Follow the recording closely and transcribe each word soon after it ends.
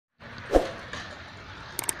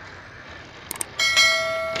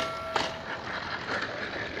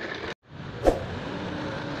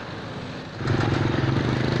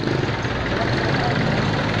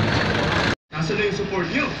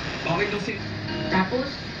Tapos,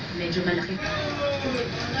 medyo malaki.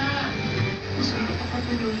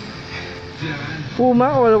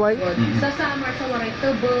 Puma all white. Sa summer, sa waray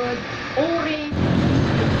tubod, orange,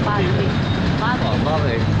 pati.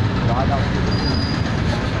 Bakit?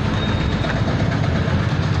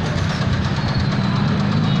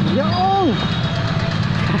 Yung!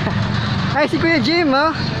 Ay, si Kuya Jim,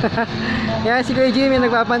 oh. Yan, si Kuya Jim yung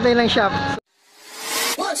nagpapantay ng shop.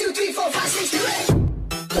 1, 2, 3, 4, 5, 6, 7.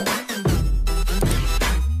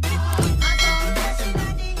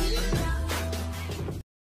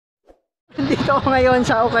 Dito ako ngayon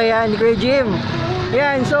sa Ukay ni Kuya Jim.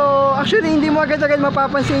 Yan, so actually hindi mo agad-agad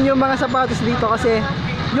mapapansin yung mga sapatos dito kasi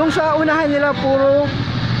yung sa unahan nila puro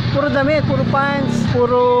damit, puro pants,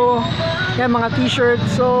 puro yan, mga t-shirt.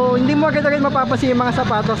 So hindi mo agad-agad mapapansin yung mga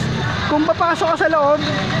sapatos. Kung papasok ka sa loob,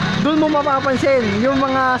 doon mo mapapansin yung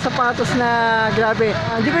mga sapatos na grabe.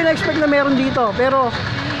 Hindi ko na-expect na meron dito, pero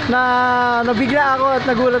nabigla ako at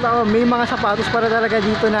nagulat ako. May mga sapatos para talaga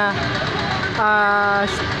dito na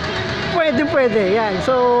pwede, yan.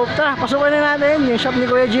 So, tara, pasukan na natin yung shop ni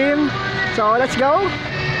Kuya Jim. So, let's go.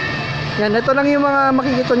 Yan, ito lang yung mga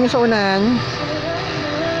makikita nyo sa unahan.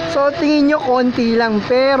 So, tingin nyo konti lang.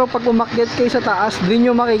 Pero, pag umakyat kayo sa taas, dun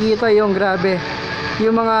nyo makikita yung grabe.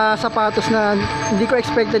 Yung mga sapatos na hindi ko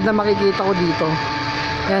expected na makikita ko dito.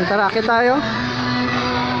 Yan, tara, akit tayo.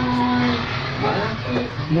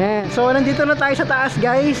 Yan. So, nandito na tayo sa taas,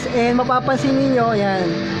 guys. And, mapapansin niyo yan.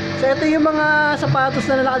 So ito yung mga sapatos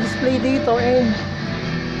na naka-display dito, and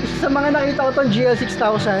isa sa mga nakita ko itong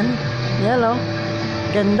GL6000. Yan o,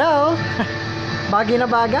 ganda o. Bagay na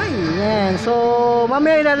bagay. Yan. So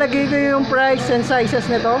mamaya ilalagay ko yung price and sizes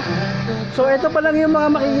nito. So ito pa lang yung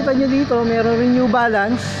mga makikita nyo dito. Meron rin New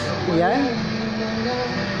Balance. Yan.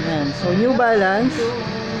 Yan. So New Balance.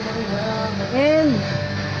 And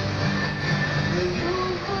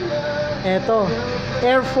eto,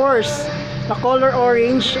 Air Force na color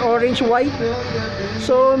orange white.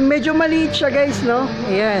 So medyo maliit siya, guys, no?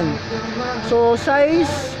 Ayan. So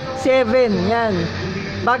size 7, yan.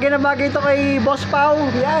 Bagay na bagay ito kay Boss Pau.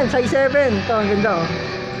 Yan, size 7. Ito, ang ganda, oh.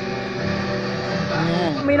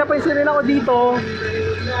 Ayan. May napansin rin ako dito,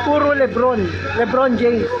 puro Lebron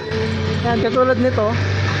James. Yan, katulad nito.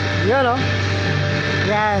 Yan, oh.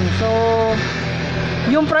 Yan. So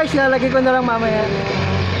yung price nalagay ko na lang mamaya.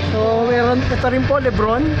 So meron ito rin po,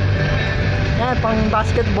 Lebron. Yan, pang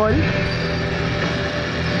basketball.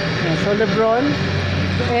 Yan, so Lebron.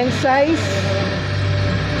 And size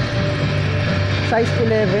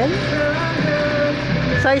 11.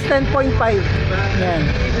 Size 10.5. Yan.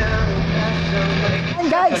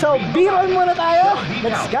 And guys, so B-roll muna tayo.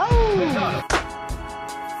 Let's go!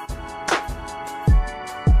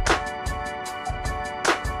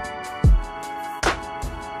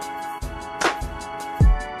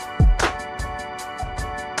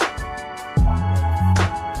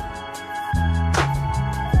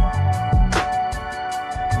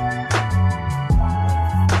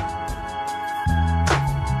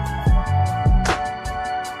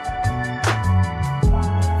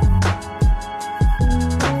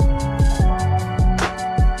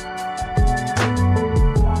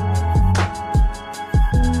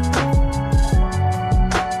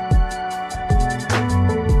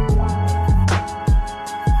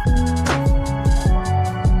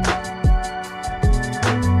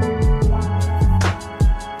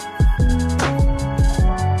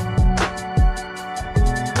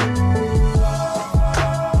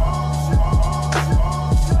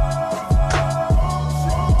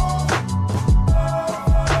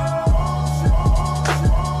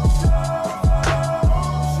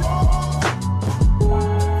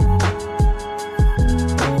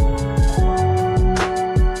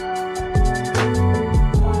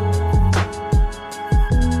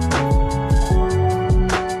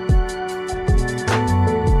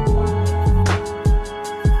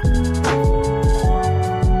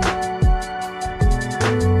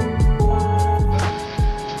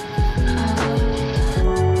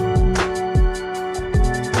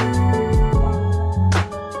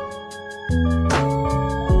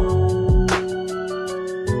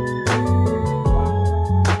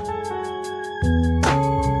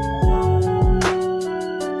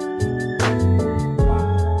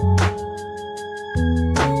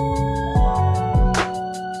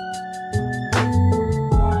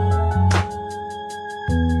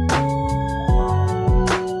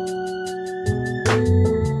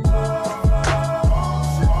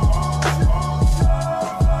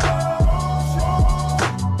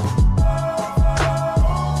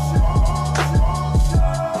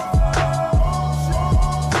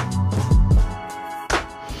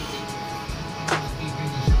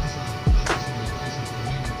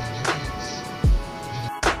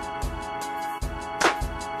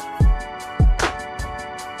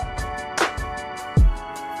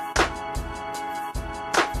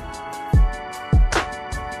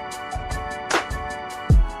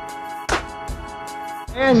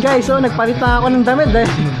 Ayan guys, so nagpalit na ako ng damit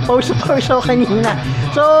dahil pause ako kanina.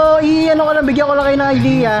 So, i-ano ko lang, bigyan ko lang kayo ng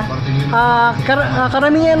idea.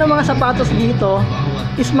 Karamihan ng mga sapatos dito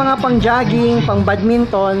is mga pang jogging, pang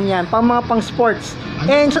badminton, yan, pang mga pang sports.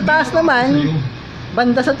 And sa taas naman,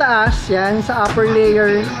 banda sa taas, yan, sa upper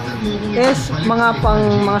layer is mga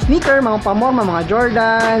sneaker, mga pamorma, mga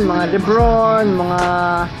Jordan, mga Lebron, mga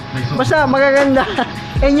basta magaganda.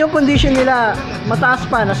 And yung condition nila mataas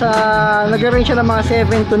pa, nag-range siya ng mga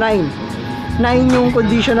 7 to 9. 9 yung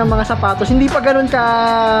condition ng mga sapatos. Hindi pa ganoon ka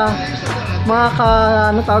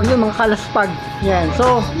ano tawag yun, mga kalaspag. Yan.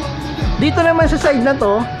 So, dito naman sa side na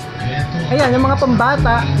to, ayan, yung mga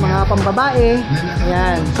pambata, mga pambabae.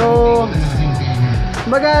 Ayan. So,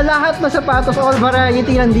 lahat ng sapatos, all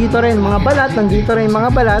variety nandito rin. Mga balat, nandito rin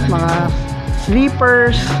mga balat, mga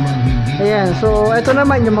slippers. Ayan. So, ito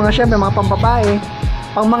naman yung mga syempre, mga pambabae,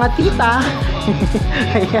 pang mga tita.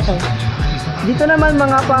 Ayan. Dito naman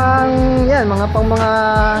mga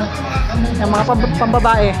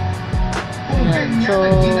pambabae. Ayan. So,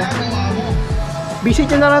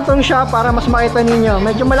 visit nyo na lang tong shop para mas makita ninyo.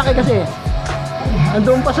 Medyo malaki kasi.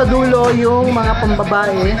 Andun pa sa dulo yung mga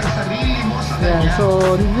pambabae. Ayan.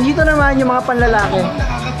 So, dito naman yung mga panlalaki.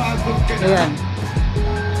 Ayan.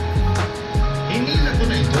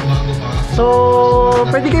 So,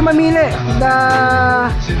 pwede kayo mamili na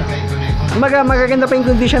magaganda pa yung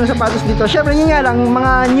condition ng sapatos dito. Syempre, yun nga lang,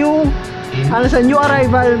 mga new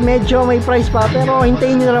arrival, medyo may price pa, pero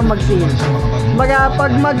hintayin nyo na lang mag-sale.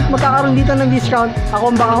 Pag magkakaroon dito ng discount,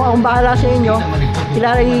 akong bahala sa inyo,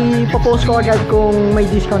 ipopost ko agad kung may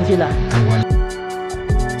discount sila.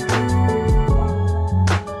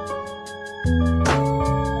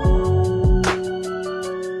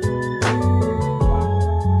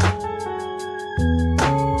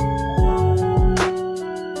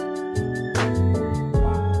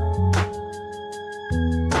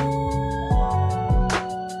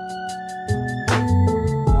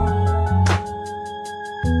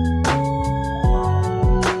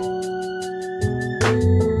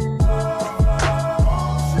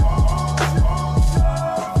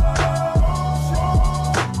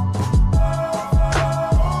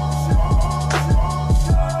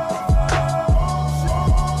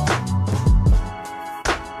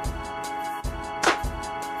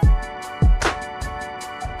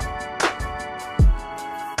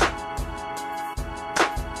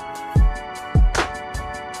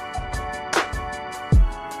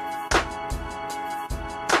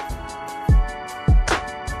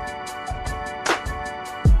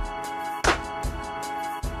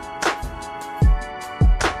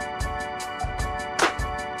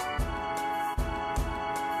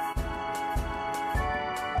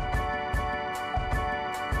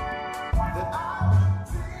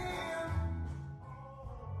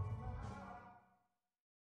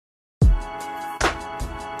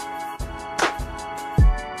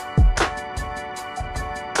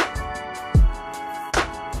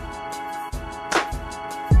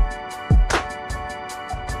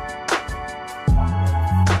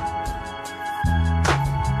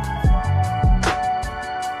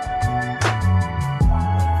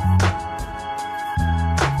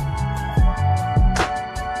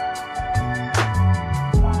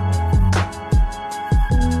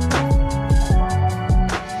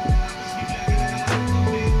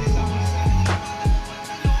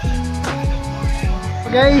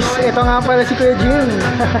 Guys, ito nga pala si Kuya Jim.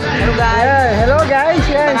 Hello guys. Yeah, hello guys.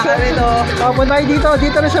 Yan. So, punta tayo dito.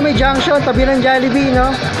 Dito na sa may Junction, tabi ng Jollibee,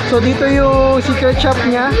 no? So, dito yung secret shop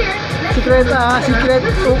niya. Secret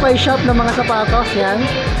Ukay shop ng mga sapatos. Yan.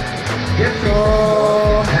 So,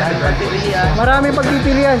 maraming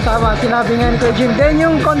pagpipilian. Tama, sinabi nga ni Kuya Jim. Then,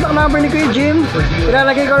 yung contact number ni Kuya Jim,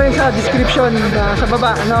 ilalagay ko rin sa description sa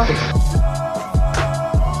baba, no?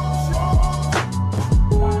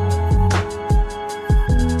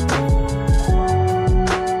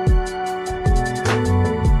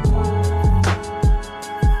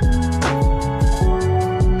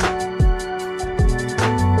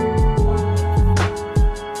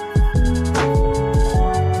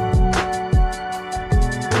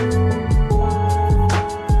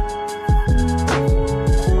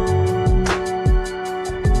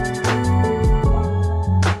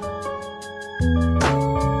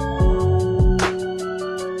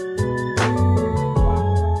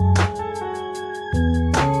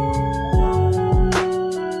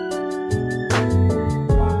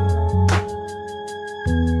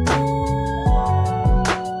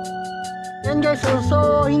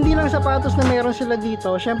 So hindi lang sapatos na meron sila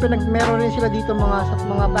dito. Syempre meron rin sila dito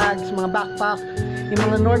mga bags, mga backpack, yung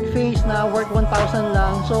mga North Face na worth 1,000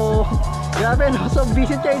 lang. So Grabe no, so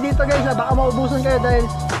visit kayo dito guys, baka maubusan kayo dahil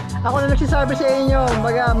ako na nagsasabi sa inyo,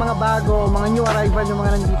 mga bago, mga new arrival yung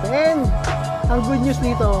mga nandito. And ang good news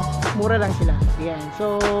dito, mura lang sila. Yan.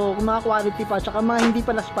 So, mga quality pa, tsaka mga hindi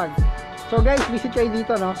pa laspag. So guys, visit kayo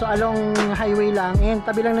dito no. So along highway lang and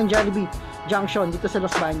tabi lang ng Jollibee Junction dito sa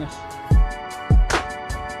Los Baños.